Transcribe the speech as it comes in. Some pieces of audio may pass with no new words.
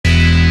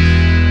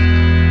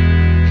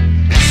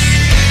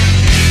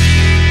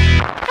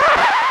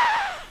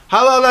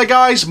Hello there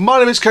guys, my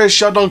name is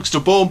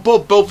Born,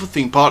 but built for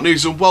theme park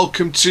news, and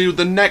welcome to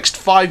the next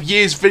 5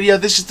 years video.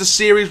 This is the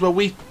series where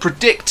we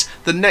predict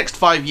the next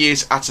 5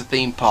 years at a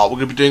theme park. We're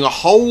going to be doing a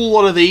whole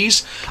lot of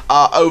these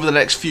over the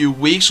next few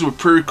weeks. We're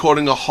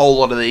pre-recording a whole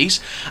lot of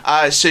these.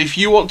 So if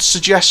you want to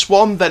suggest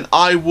one, then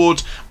I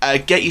would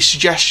get your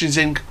suggestions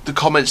in the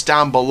comments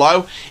down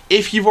below.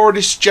 If you've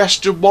already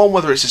suggested one,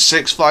 whether it's a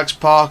Six Flags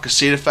park, a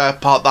Cedar Fair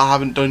park that I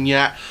haven't done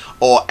yet,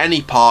 or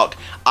any park,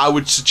 I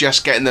would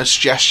suggest getting those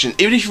suggestions.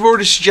 Even if you've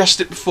already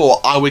suggested it before,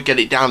 I would get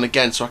it down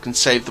again so I can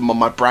save them on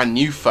my brand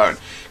new phone.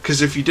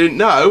 Because if you didn't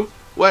know,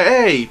 well,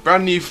 hey,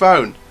 brand new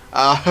phone.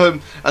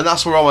 And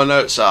that's where all my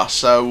notes are.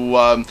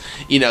 So,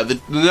 you know, the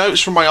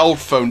notes from my old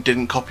phone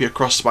didn't copy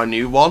across to my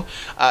new one.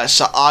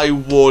 So I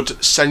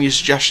would send your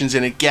suggestions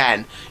in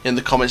again in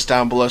the comments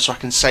down below so I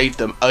can save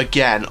them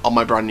again on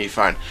my brand new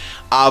phone.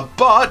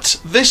 But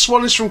this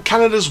one is from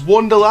Canada's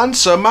Wonderland,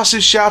 so a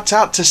massive shout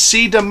out to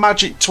Cedar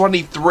Magic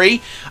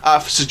 23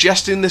 for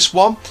suggesting this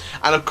one.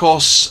 And of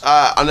course,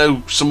 I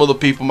know some other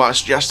people might have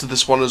suggested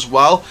this one as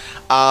well.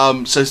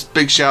 So it's a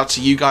big shout out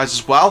to you guys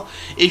as well.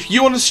 If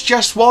you want to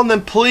suggest one,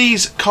 then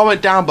please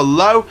comment down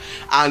below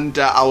and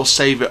I will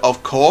save it,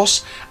 of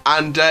course.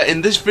 And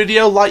in this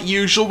video, like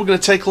usual, we're going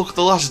to take a look at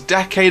the last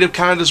decade of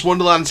Canada's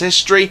Wonderland's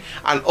history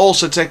and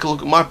also take a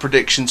look at my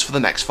predictions for the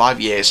next 5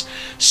 years.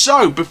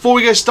 So, before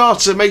we get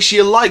started, make sure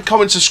you like,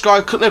 comment,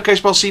 subscribe, click the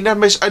notification bell so you never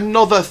miss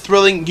another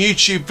thrilling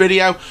YouTube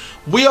video.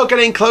 We are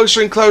getting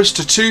closer and closer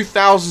to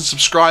 2,000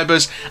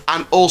 subscribers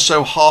and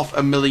also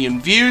 500,000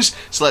 views.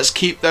 So let's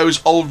keep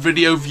those old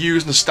video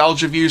views,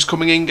 nostalgia views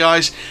coming in,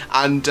 guys.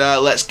 And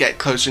let's get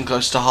closer and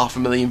closer to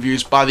 500,000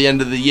 views by the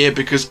end of the year,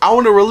 because I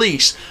want to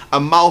release a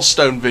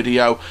milestone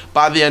video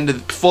by the end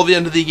of before the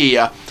end of the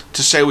year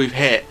to say we've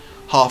hit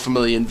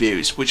 500,000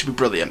 views, which would be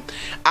brilliant.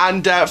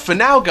 And for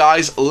now,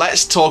 guys,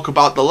 let's talk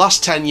about the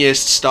last 10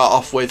 years to start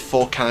off with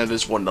for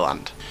Canada's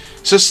Wonderland.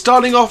 So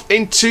starting off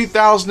in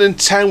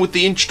 2010 with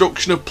the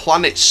introduction of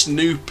Planet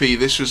Snoopy.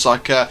 This was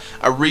like a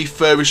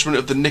refurbishment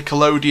of the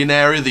Nickelodeon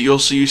area that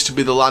also used to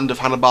be the land of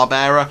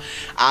Hanna-Barbera,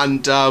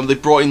 and they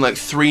brought in like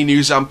 3 new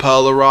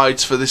Zamperla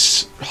rides for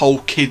this whole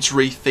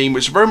kids-re theme. It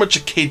was very much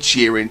a kids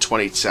year in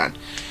 2010.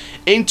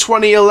 In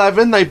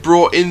 2011, they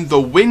brought in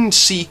the Wind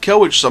Seeker,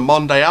 which is a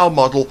Mondial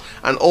model,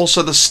 and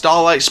also the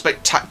Starlight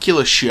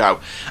Spectacular show.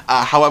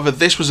 However,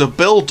 this was a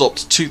build-up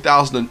to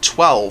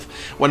 2012,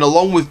 when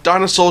along with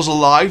Dinosaurs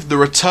Alive, the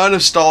return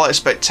of Starlight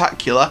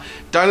Spectacular,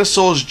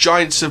 Dinosaurs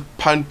Giants of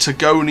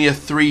Patagonia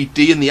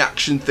 3D in the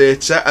Action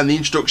Theatre, and the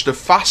introduction of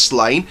Fast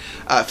Lane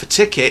for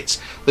tickets,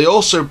 they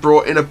also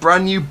brought in a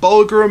brand new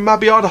Bulgar and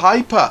Mabiard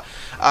Hyper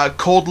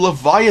called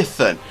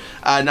Leviathan.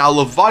 Now,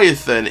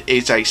 Leviathan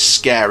is a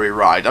scary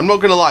ride. I'm not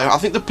going to lie. I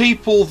think the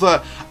people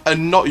that are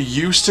not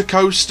used to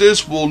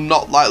coasters will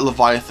not like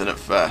Leviathan at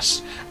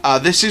first.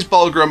 This is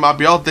Bulgar and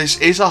Mabiard. This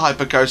is a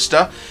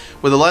hypercoaster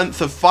with a length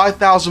of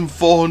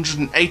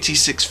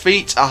 5,486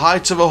 feet, a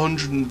height of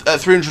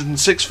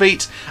 306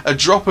 feet, a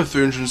drop of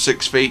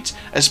 306 feet,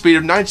 a speed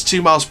of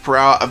 92 miles per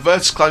hour, a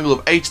vertical angle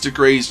of 80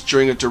 degrees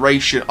during a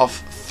duration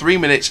of 3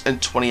 minutes and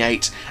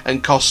 28,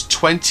 and costs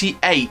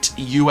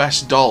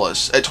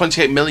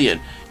 $28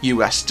 million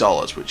US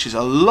dollars, which is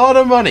a lot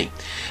of money.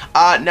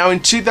 Now in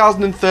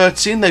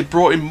 2013 they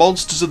brought in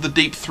Monsters of the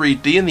Deep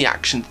 3D in the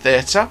Action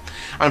Theatre,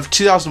 and for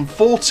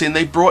 2014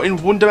 they brought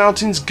in Wonder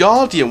Mountain's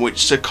Guardian,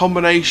 which is a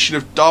combination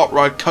of dark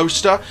ride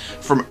coaster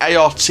from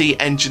ART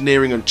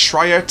Engineering and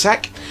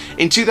Triotech.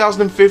 In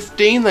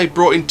 2015 they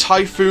brought in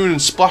Typhoon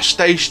and Splash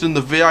Station and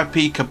the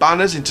VIP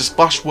Cabanas into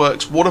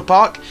Splashworks Water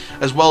Park,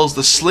 as well as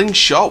the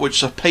Slingshot,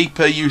 which is a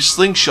pay-per-use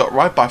slingshot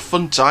ride by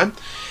Funtime.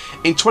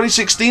 In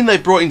 2016, they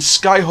brought in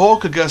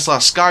Skyhawk, a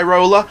Gerstlauer Sky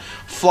Roller,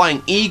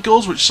 Flying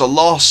Eagles, which is a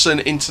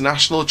Larson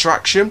International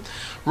attraction,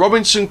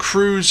 Robinson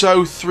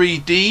Crusoe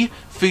 3D,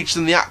 featured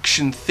in the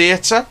Action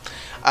Theatre,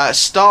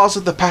 Stars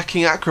of the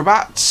Packing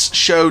Acrobats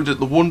showed at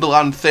the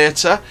Wonderland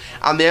Theatre,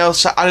 and they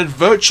also added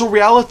virtual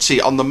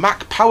reality on the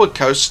Mack Power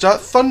Coaster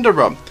Thunder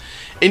Run.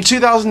 In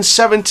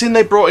 2017,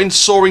 they brought in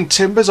Soaring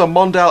Timbers, a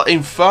Mondial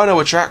Inferno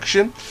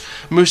attraction,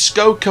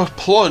 Muskoka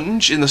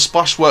Plunge in the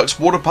Splashworks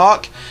Water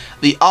Park,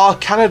 the R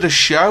Canada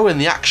Show in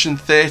the Action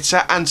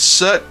Theatre, and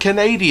Cirque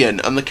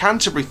Canadian on the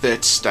Canterbury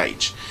Theatre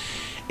stage.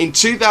 In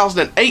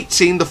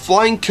 2018, the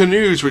Flying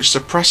Canoes, which is a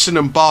Preston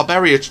and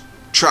Barbary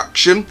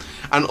attraction,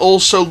 and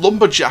also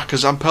Lumberjack, a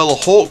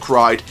Zamperla Hawk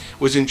ride,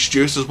 was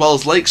introduced, as well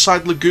as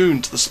Lakeside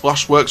Lagoon to the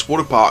Splashworks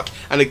Water Park.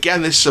 And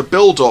again, this is a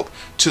build-up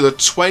to the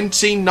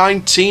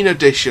 2019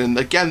 edition.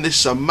 Again, this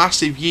is a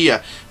massive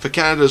year for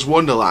Canada's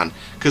Wonderland,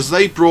 because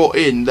they brought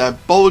in their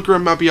Bulgar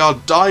and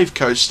Mabiard dive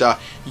coaster,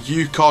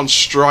 Yukon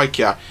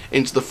Striker,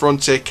 into the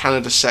Frontier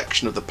Canada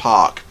section of the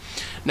park.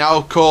 Now,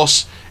 of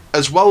course,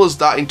 as well as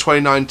that, in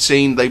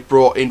 2019 they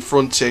brought in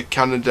Frontier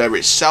Canada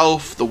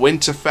itself, the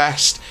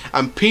Winterfest,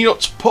 and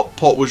Peanuts Putt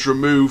Putt was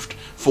removed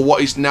for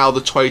what is now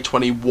the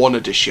 2021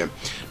 edition.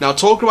 Now,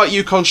 talking about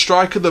Yukon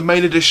Striker, the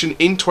main edition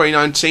in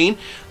 2019,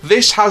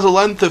 this has a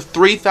length of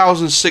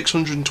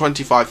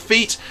 3,625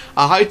 feet,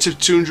 a height of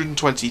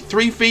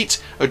 223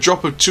 feet, a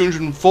drop of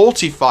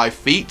 245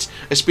 feet,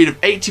 a speed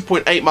of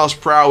 80.8 miles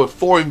per hour with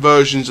 4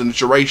 inversions and a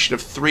duration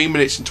of 3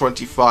 minutes and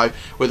 25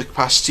 with a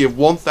capacity of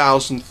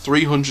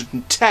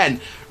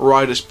 1,310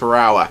 riders per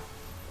hour.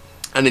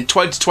 And in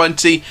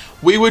 2020,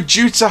 we were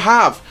due to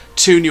have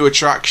 2 new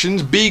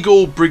attractions: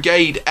 Beagle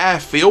Brigade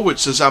Airfield,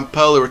 which is a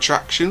Zamperla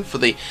attraction for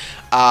the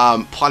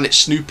Planet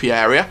Snoopy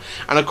area,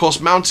 and of course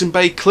Mountain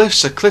Bay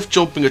Cliffs, a cliff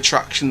jumping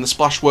attraction in the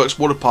Splashworks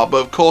water park.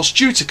 But of course,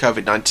 due to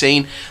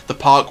COVID-19, the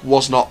park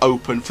was not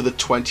open for the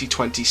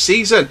 2020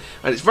 season,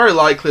 and it's very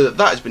likely that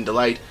that has been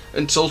delayed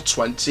until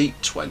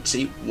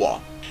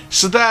 2021.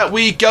 So there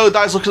we go,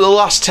 guys. Look at the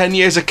last 10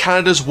 years of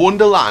Canada's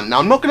Wonderland. Now,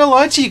 I'm not going to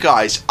lie to you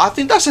guys, I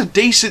think that's a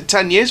decent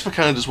 10 years for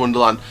Canada's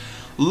Wonderland.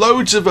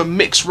 Loads of a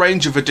mixed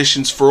range of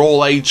additions for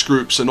all age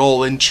groups and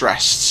all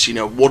interests. You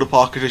know, water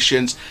park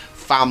additions,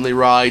 family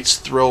rides,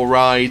 thrill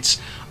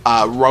rides,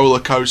 roller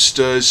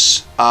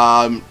coasters,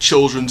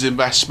 children's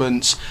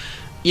investments.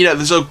 You know,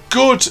 there's a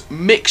good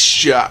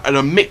mixture and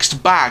a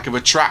mixed bag of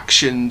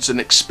attractions and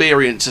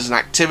experiences and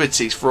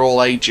activities for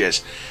all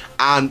ages.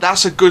 And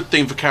that's a good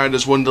thing for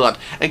Canada's Wonderland.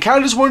 And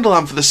Canada's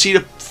Wonderland, for the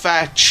Cedar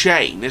Fair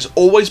chain, has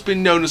always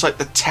been known as like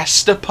the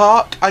tester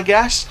park, I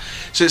guess.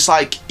 So it's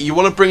like you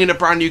want to bring in a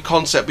brand new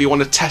concept, but you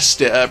want to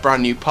test it at a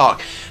brand new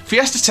park.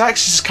 Fiesta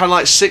Texas is kind of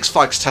like Six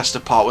Flags tester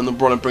park when they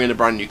want to bring in a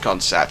brand new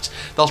concept.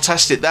 They'll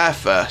test it there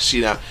first,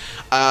 you know.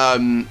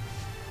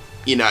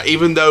 You know,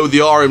 even though the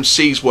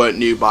RMCs weren't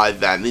new by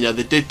then, you know,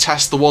 they did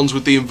test the ones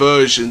with the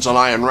inversions on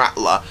Iron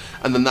Rattler,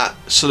 and then that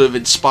sort of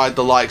inspired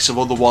the likes of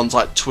other ones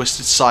like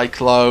Twisted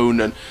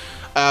Cyclone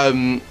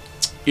and,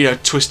 you know,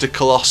 Twisted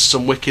Colossus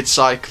and Wicked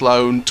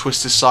Cyclone,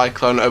 Twisted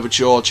Cyclone over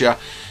Georgia.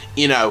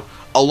 You know,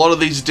 a lot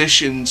of these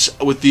additions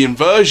with the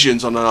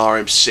inversions on an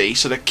RMC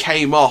sort of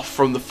came off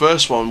from the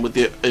first one with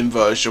the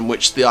inversion,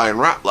 which is the Iron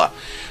Rattler.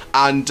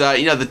 And,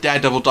 you know, the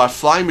Daredevil Dive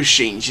Fly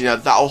Machines, you know,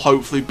 that'll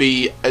hopefully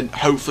be, and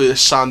hopefully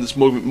this time there's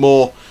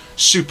more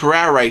super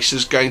air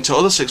races going to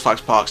other Six Flags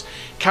parks.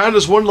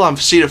 Canada's Wonderland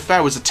for Cedar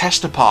Fair was a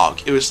tester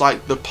park. It was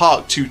like the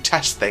park to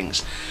test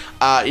things.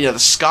 You know, the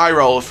Sky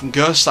Roller from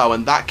Gerstlauer,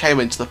 when that came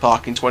into the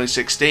park in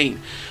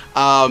 2016.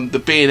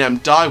 The B&M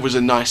Dive was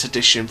a nice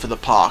addition for the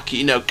park.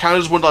 You know,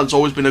 Canada's Wonderland's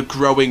always been a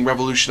growing,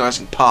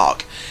 revolutionising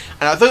park.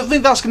 And I don't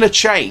think that's going to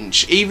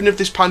change, even if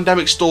this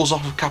pandemic stalls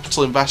off of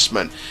capital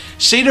investment.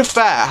 Cedar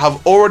Fair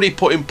have already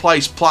put in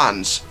place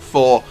plans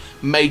for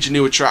major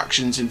new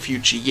attractions in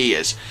future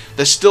years.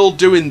 They're still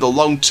doing the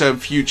long-term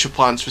future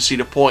plans for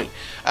Cedar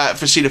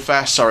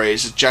Fair, sorry,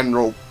 as a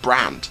general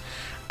brand.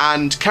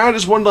 And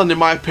Canada's Wonderland, in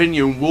my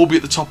opinion, will be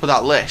at the top of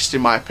that list,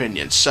 in my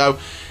opinion. So,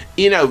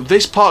 you know,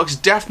 this park's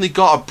definitely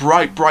got a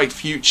bright, bright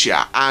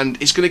future, and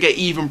it's going to get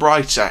even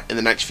brighter in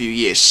the next few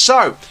years.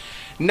 So,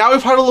 now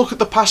we've had a look at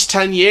the past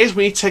 10 years,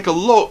 we need to take a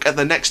look at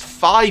the next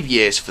 5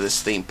 years for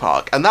this theme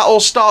park. And that all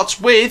starts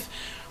with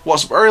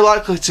what's very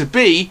likely to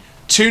be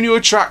 2 new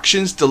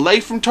attractions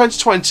delayed from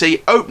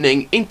 2020,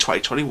 opening in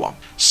 2021.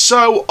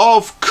 So,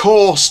 of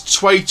course,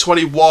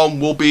 2021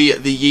 will be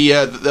the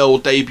year that they'll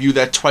debut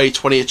their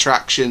 2020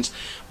 attractions.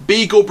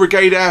 Beagle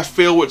Brigade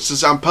Airfield, which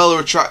is a Zamperla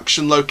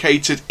attraction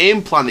located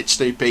in Planet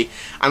Snoopy,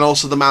 and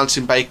also the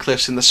Mountain Bay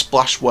Cliffs in the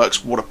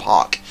Splashworks water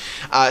park.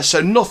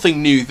 So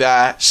nothing new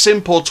there,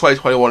 simple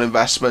 2021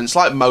 investments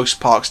like most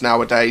parks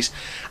nowadays,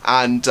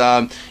 and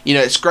you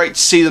know, it's great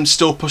to see them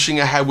still pushing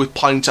ahead with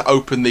planning to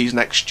open these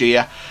next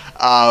year,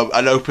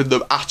 and open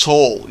them at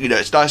all. You know,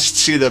 it's nice to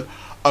see them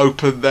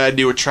open their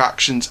new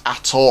attractions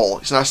at all.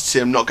 It's nice to see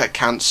them not get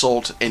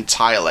cancelled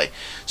entirely.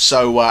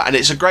 So, and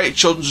it's a great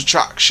children's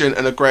attraction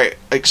and a great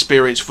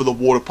experience for the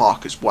water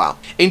park as well.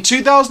 In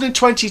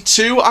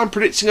 2022, I'm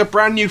predicting a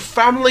brand new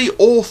family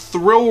or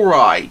thrill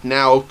ride.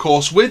 Now, of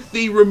course, with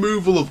the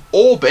removal of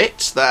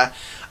Orbit, their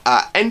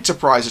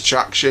enterprise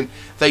attraction,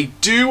 they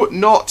do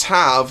not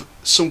have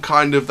some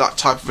kind of that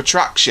type of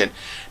attraction.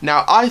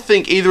 Now, I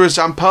think either a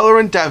Zamperla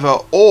Endeavour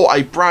or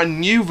a brand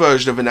new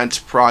version of an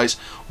Enterprise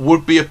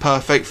would be a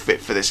perfect fit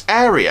for this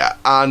area.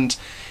 And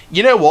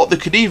you know what, they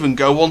could even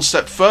go one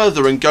step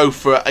further and go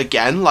for,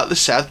 again, like they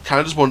said,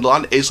 Canada's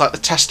Wonderland is like the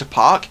tester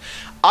park.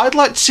 I'd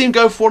like to see him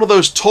go for one of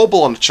those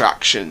Tourbillon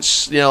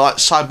attractions, you know, like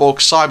Cyborg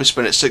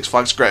Cyberspin at Six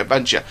Flags Great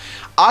Adventure.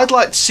 I'd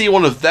like to see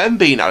one of them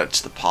being added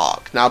to the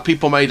park. Now,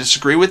 people may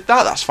disagree with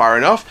that, that's fair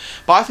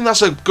enough, but I think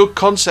that's a good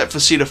concept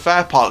for Cedar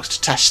Fair parks to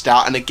test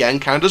out, and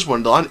again, Canada's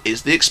Wonderland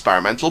is the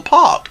experimental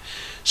park.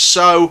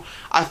 So,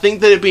 I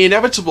think that it'd be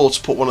inevitable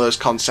to put one of those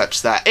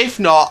concepts there. If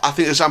not, I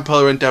think the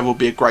Zamperla Endeavour would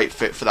be a great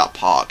fit for that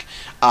park,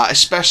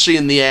 especially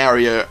in the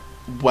area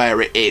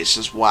where it is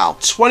as well.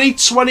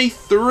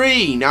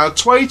 2023. Now,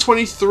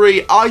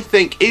 2023, I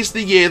think, is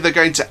the year they're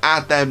going to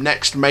add their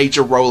next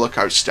major roller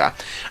coaster.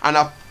 And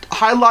I've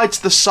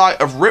highlighted the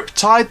site of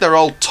Riptide, their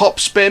old top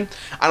spin,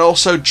 and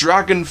also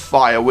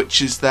Dragonfire,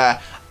 which is their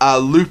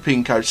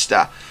looping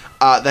coaster.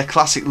 their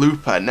classic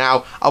looper.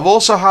 Now, I've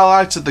also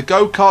highlighted the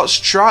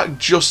go-karts track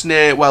just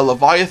near where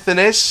Leviathan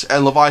is,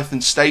 and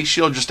Leviathan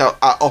Station, or just out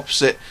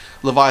opposite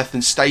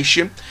Leviathan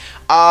Station.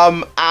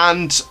 And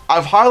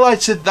I've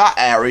highlighted that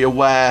area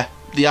where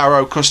the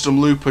Arrow Custom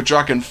Looper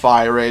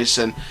Dragonfire is,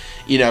 and,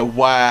 you know,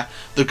 where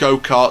the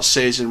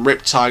go-karts is and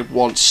Riptide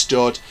once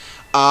stood.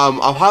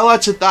 I've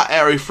highlighted that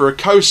area for a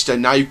coaster.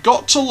 Now, you've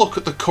got to look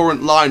at the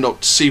current lineup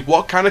to see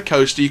what kind of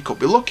coaster you could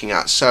be looking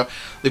at. So,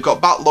 they've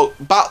got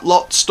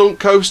Batlot Stunt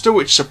Coaster,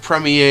 which is a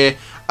premier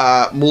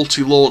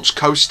multi-launch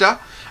coaster.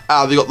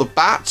 They've got the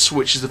Bat,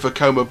 which is the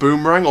Vekoma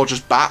Boomerang, or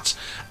just Bat.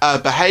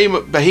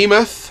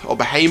 Behemoth,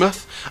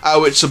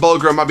 which is a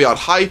Bulgarian Mabillard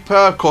Hyper.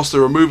 Of course, they're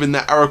removing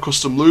their Aero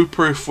Custom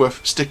Looper if we're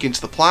sticking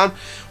to the plan.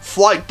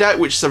 Flight Deck,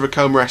 which is the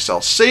Vekoma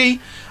SLC.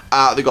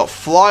 They've got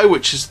Fly,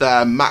 which is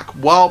their Mack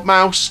Wild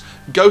Mouse.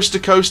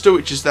 Ghoster Coaster,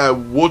 which is their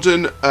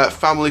wooden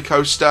family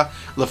coaster.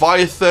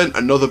 Leviathan,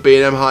 another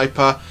B&M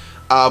Hyper.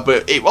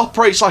 But it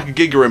operates like a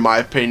Giga in my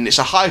opinion. It's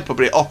a Hyper,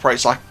 but it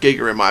operates like a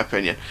Giga in my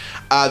opinion.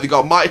 They've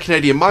got Mighty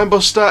Canadian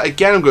Mindbuster.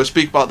 Again, I'm going to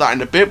speak about that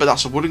in a bit, but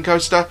that's a wooden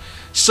coaster.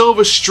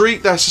 Silver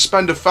Streak, their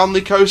Suspender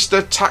Family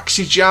Coaster.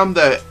 Taxi Jam,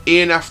 their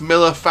Ian F.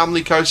 Miller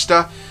Family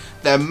Coaster.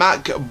 Their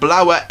Mack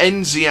Blauer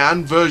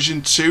Enzian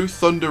version 2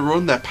 Thunder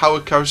Run, their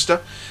Power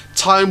Coaster.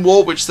 Time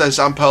Warp, which is their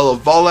Zamperla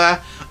Voler.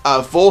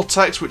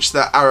 Vortex, which is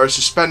their Arrow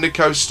Suspender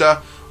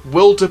Coaster.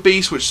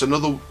 Wildebeest, which is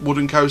another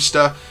wooden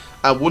coaster.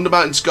 Wonder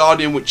Mountain's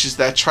Guardian, which is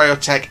their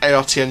Triotech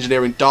ART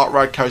Engineering Dart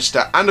Ride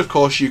Coaster. And of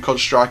course, Yukon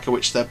Striker,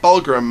 which is their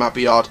Bulgarian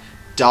Mabillard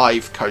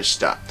Dive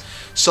Coaster.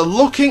 So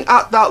looking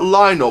at that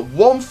lineup,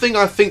 one thing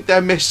I think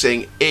they're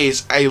missing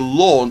is a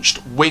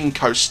launched wing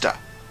coaster.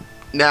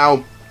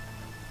 Now,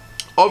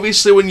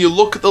 obviously when you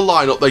look at the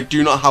lineup, they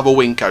do not have a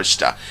wing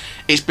coaster.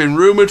 It's been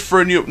rumoured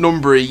for a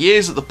number of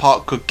years that the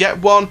park could get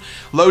one.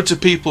 Loads of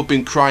people have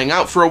been crying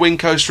out for a wing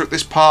coaster at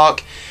this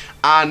park.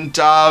 And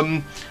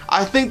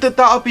I think that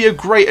would be a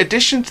great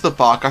addition to the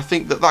park. I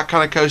think that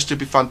kind of coaster would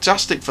be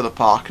fantastic for the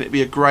park. And it'd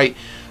be a great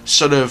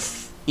sort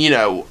of,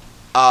 new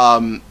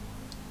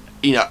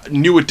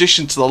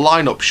addition to the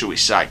lineup, shall we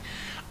say.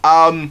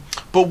 But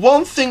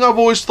one thing I've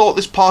always thought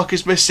this park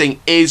is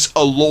missing is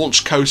a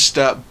launch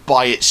coaster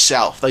by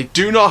itself. They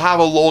do not have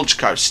a launch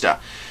coaster.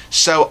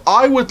 So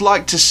I would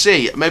like to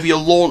see maybe a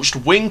launched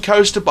wing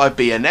coaster by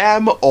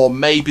B&M, or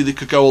maybe they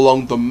could go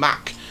along the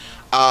Mack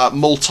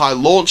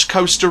multi-launch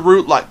coaster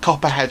route like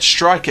Copperhead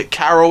Strike at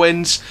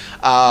Carowinds.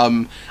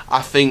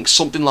 I think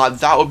something like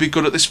that would be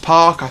good at this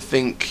park. I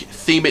think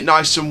theme it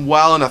nice and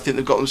well, and I think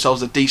they've got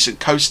themselves a decent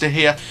coaster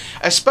here,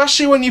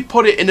 especially when you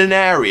put it in an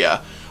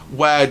area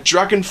where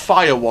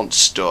Dragonfire once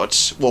stood,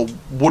 well,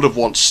 would have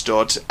once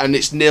stood, and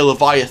it's near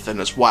Leviathan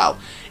as well.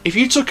 If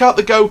you took out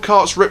the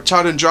go-karts,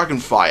 Riptide and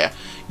Dragonfire,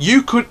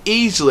 you could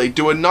easily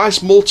do a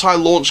nice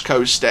multi-launch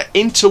coaster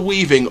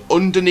interweaving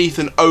underneath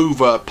and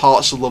over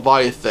parts of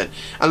Leviathan.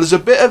 And there's a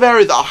bit of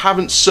area that I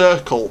haven't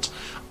circled,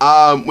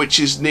 which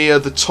is near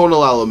the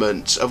tunnel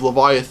element of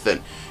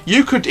Leviathan.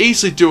 You could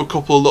easily do a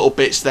couple of little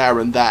bits there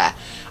and there.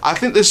 I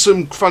think there's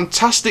some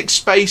fantastic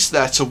space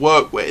there to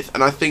work with,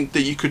 and I think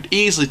that you could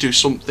easily do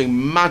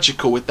something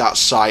magical with that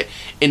site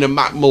in a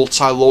Mack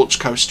multi-launch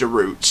coaster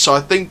route. So I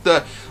think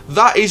that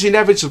is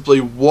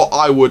inevitably what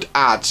I would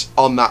add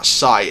on that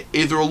site.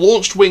 Either a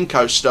launched wing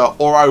coaster,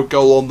 or I would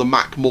go on the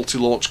Mack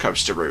multi-launch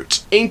coaster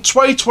route. In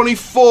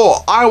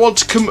 2024,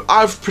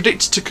 I've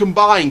predicted to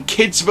combine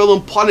Kidsville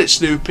and Planet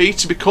Snoopy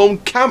to become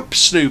Camp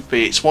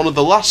Snoopy. It's one of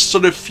the last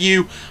sort of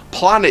few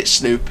Planet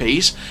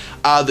Snoopies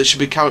that should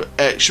become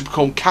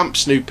Camp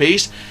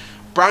Snoopies.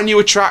 Brand new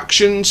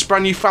attractions,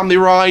 brand new family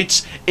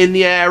rides in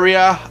the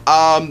area.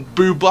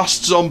 Boo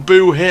Blasters on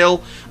Boo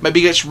Hill.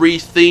 Maybe gets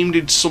rethemed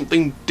into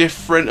something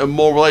different and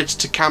more related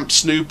to Camp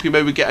Snoopy.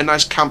 Maybe get a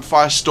nice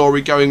campfire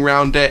story going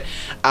around it.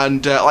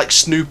 And like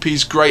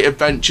Snoopy's Great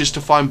Adventures to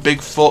Find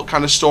Bigfoot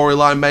kind of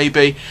storyline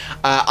maybe.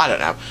 I don't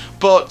know.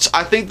 But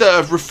I think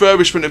that a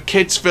refurbishment of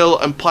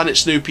Kidsville and Planet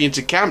Snoopy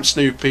into Camp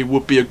Snoopy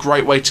would be a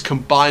great way to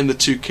combine the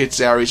two kids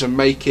areas and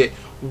make it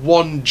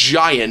one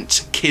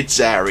giant kids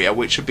area,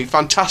 which would be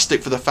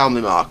fantastic for the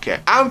family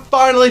market. And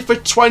finally, for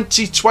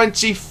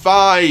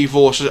 2025,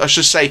 or I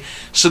should say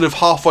sort of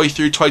halfway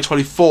through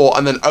 2024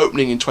 and then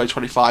opening in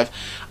 2025,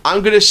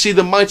 I'm going to see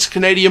the Mighty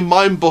Canadian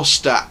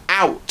Mindbuster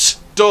out,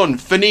 done,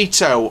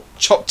 finito,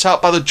 chopped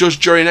out by the judge,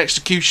 jury and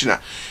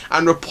executioner,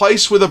 and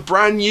replaced with a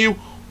brand new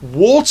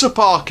water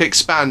park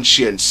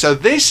expansion. So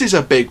this is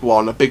a big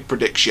one, a big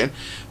prediction,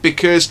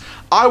 because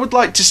I would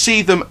like to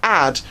see them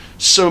add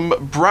some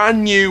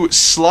brand new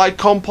slide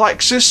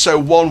complexes. So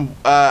one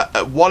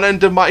at one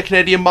end of Mighty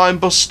Canadian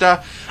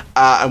Mindbuster,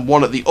 and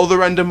one at the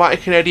other end of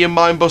Mighty Canadian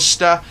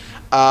Mindbuster.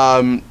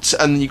 And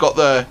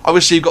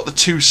obviously you've got the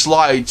two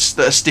slides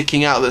that are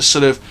sticking out that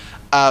sort of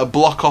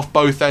block off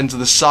both ends of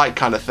the site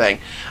kind of thing.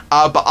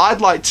 But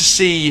I'd like to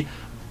see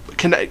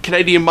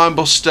Canadian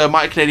Mindbuster,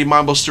 Mighty Canadian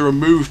Mindbuster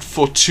removed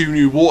for two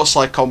new water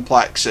slide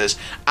complexes,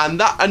 and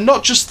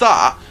not just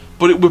that,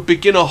 but it would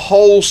begin a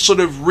whole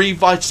sort of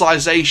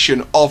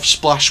revitalisation of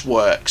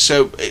Splashworks.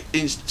 So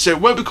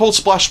it won't be called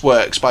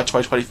Splashworks by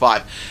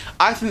 2025.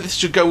 I think this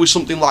should go with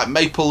something like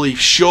Maple Leaf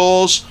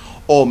Shores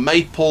or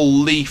Maple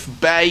Leaf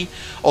Bay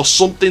or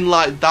something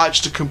like that.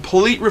 Just a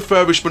complete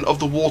refurbishment of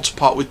the water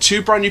park with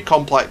 2 brand new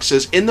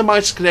complexes in the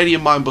Mighty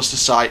Canadian Minebuster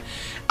site.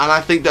 And I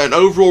think that an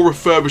overall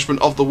refurbishment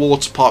of the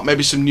water park,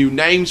 maybe some new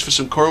names for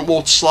some current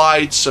water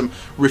slides, some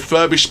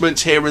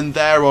refurbishments here and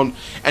there on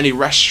any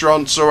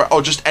restaurants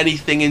or just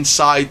anything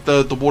inside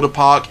the water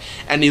park.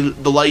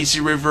 The lazy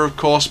river, of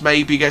course,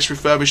 maybe gets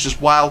refurbished as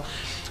well.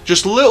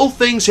 Just little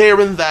things here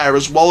and there,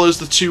 as well as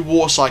the 2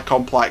 waterside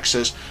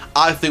complexes,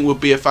 I think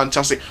would be a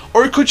fantastic.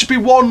 Or it could just be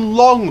one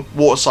long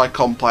waterside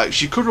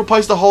complex. You could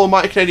replace the whole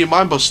Mighty Canadian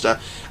Minebuster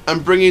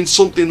and bring in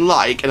something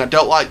like, and I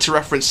don't like to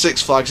reference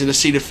Six Flags in a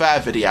Cedar Fair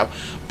video,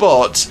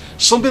 but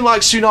something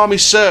like Tsunami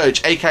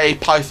Surge, aka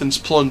Python's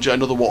Plunge at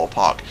another water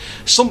park.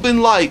 Something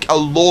like a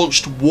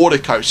launched water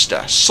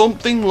coaster,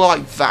 something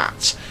like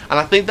that. And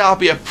I think that would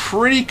be a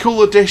pretty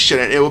cool addition,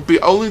 and it would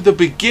be only the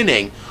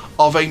beginning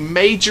of a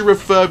major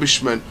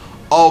refurbishment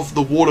of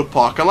the water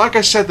park. And like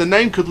I said, the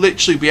name could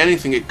literally be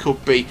anything. It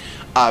could be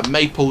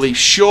Maple Leaf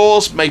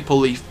Shores, Maple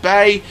Leaf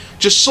Bay,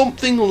 just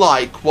something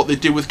like what they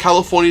did with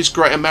California's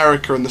Great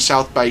America and the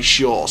South Bay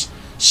Shores.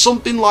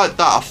 Something like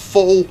that, a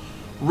full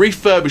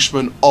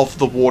refurbishment of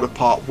the water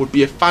park would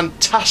be a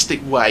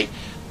fantastic way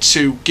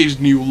to give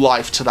new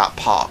life to that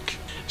park.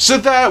 So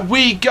there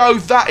we go,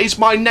 that is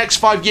my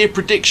next 5-year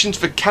predictions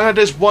for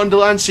Canada's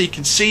Wonderland. So you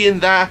can see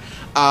in there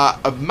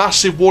a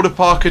massive water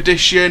park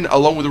addition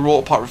along with the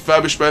water park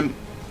refurbishment,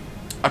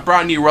 a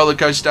brand new roller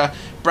coaster,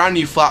 brand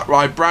new flat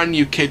ride, brand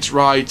new kids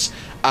rides.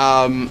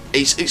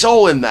 It's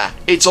all in there.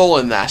 It's all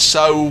in there.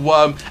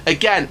 So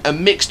again, a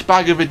mixed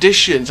bag of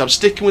additions. I'm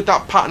sticking with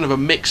that pattern of a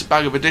mixed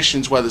bag of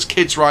additions where there's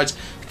kids rides,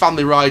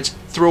 family rides,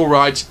 thrill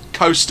rides,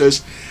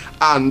 coasters,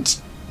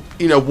 and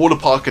water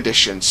park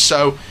editions.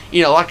 So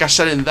like I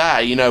said in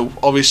there,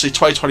 obviously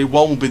 2021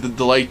 will be the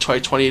delayed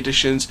 2020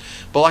 editions,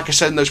 but like I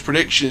said in those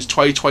predictions,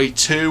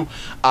 2022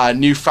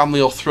 new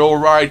family or thrill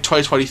ride,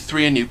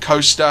 2023 a new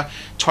coaster,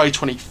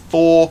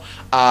 2024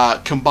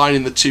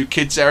 combining the 2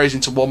 kids areas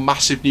into one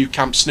massive new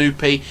Camp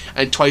Snoopy,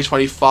 and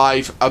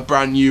 2025 a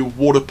brand new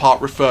water park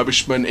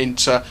refurbishment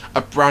into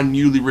a brand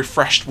newly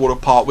refreshed water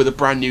park with a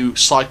brand new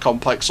slide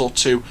complex or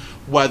 2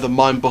 where the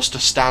Minebuster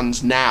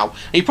stands now.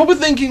 And you're probably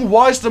thinking,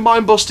 why is the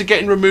Minebuster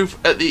getting removed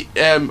at the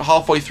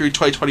halfway through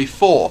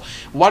 2024?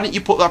 Why didn't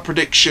you put that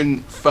prediction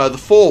further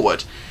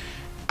forward?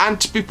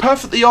 And to be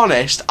perfectly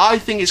honest, I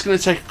think it's going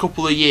to take a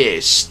couple of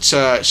years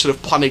to sort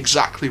of plan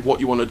exactly what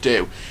you want to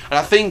do. And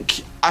I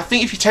think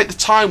if you take the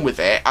time with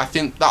it, I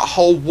think that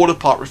whole water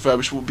park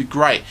refurbishment would be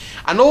great.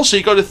 And also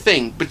you got to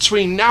think,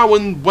 between now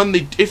and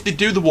if they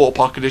do the water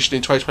park edition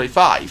in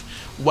 2025,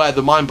 where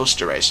the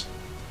Minebuster is,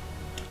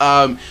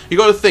 you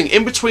got to think,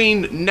 in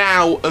between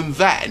now and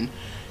then,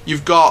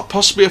 you've got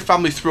possibly a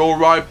family thrill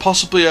ride,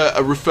 possibly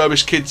a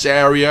refurbished kids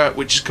area,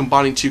 which is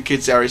combining 2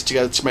 kids areas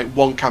together to make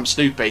one Camp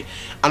Snoopy,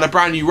 and a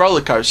brand new roller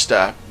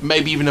coaster,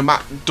 maybe even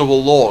a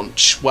double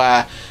launch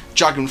where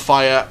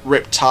Dragonfire,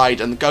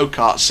 Riptide, and the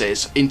go-karts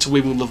is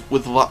interweaving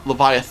with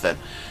Leviathan.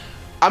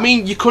 I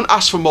mean, you couldn't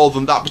ask for more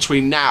than that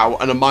between now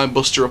and a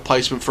Minebuster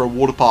replacement for a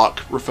water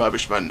park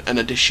refurbishment and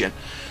addition.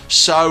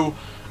 So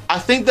I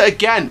think that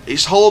again,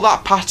 it's whole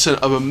that pattern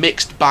of a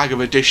mixed bag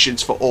of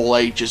additions for all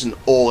ages and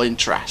all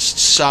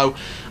interests. So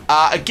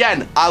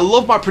again, I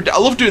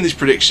love doing these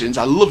predictions.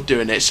 I love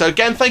doing it. So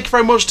again, thank you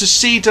very much to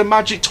Cedar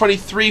Magic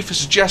 23 for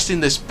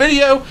suggesting this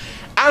video.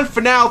 And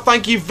for now,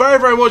 thank you very,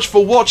 very much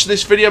for watching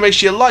this video. Make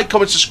sure you like,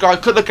 comment,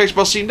 subscribe, click the notification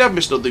bell so you never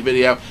miss another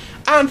video.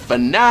 And for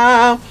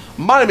now,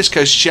 my name is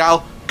Coast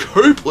Chal,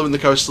 keep living the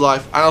coastal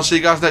life, and I'll see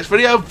you guys next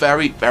video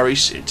very, very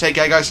soon. Take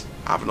care, guys.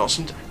 Have an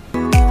awesome day.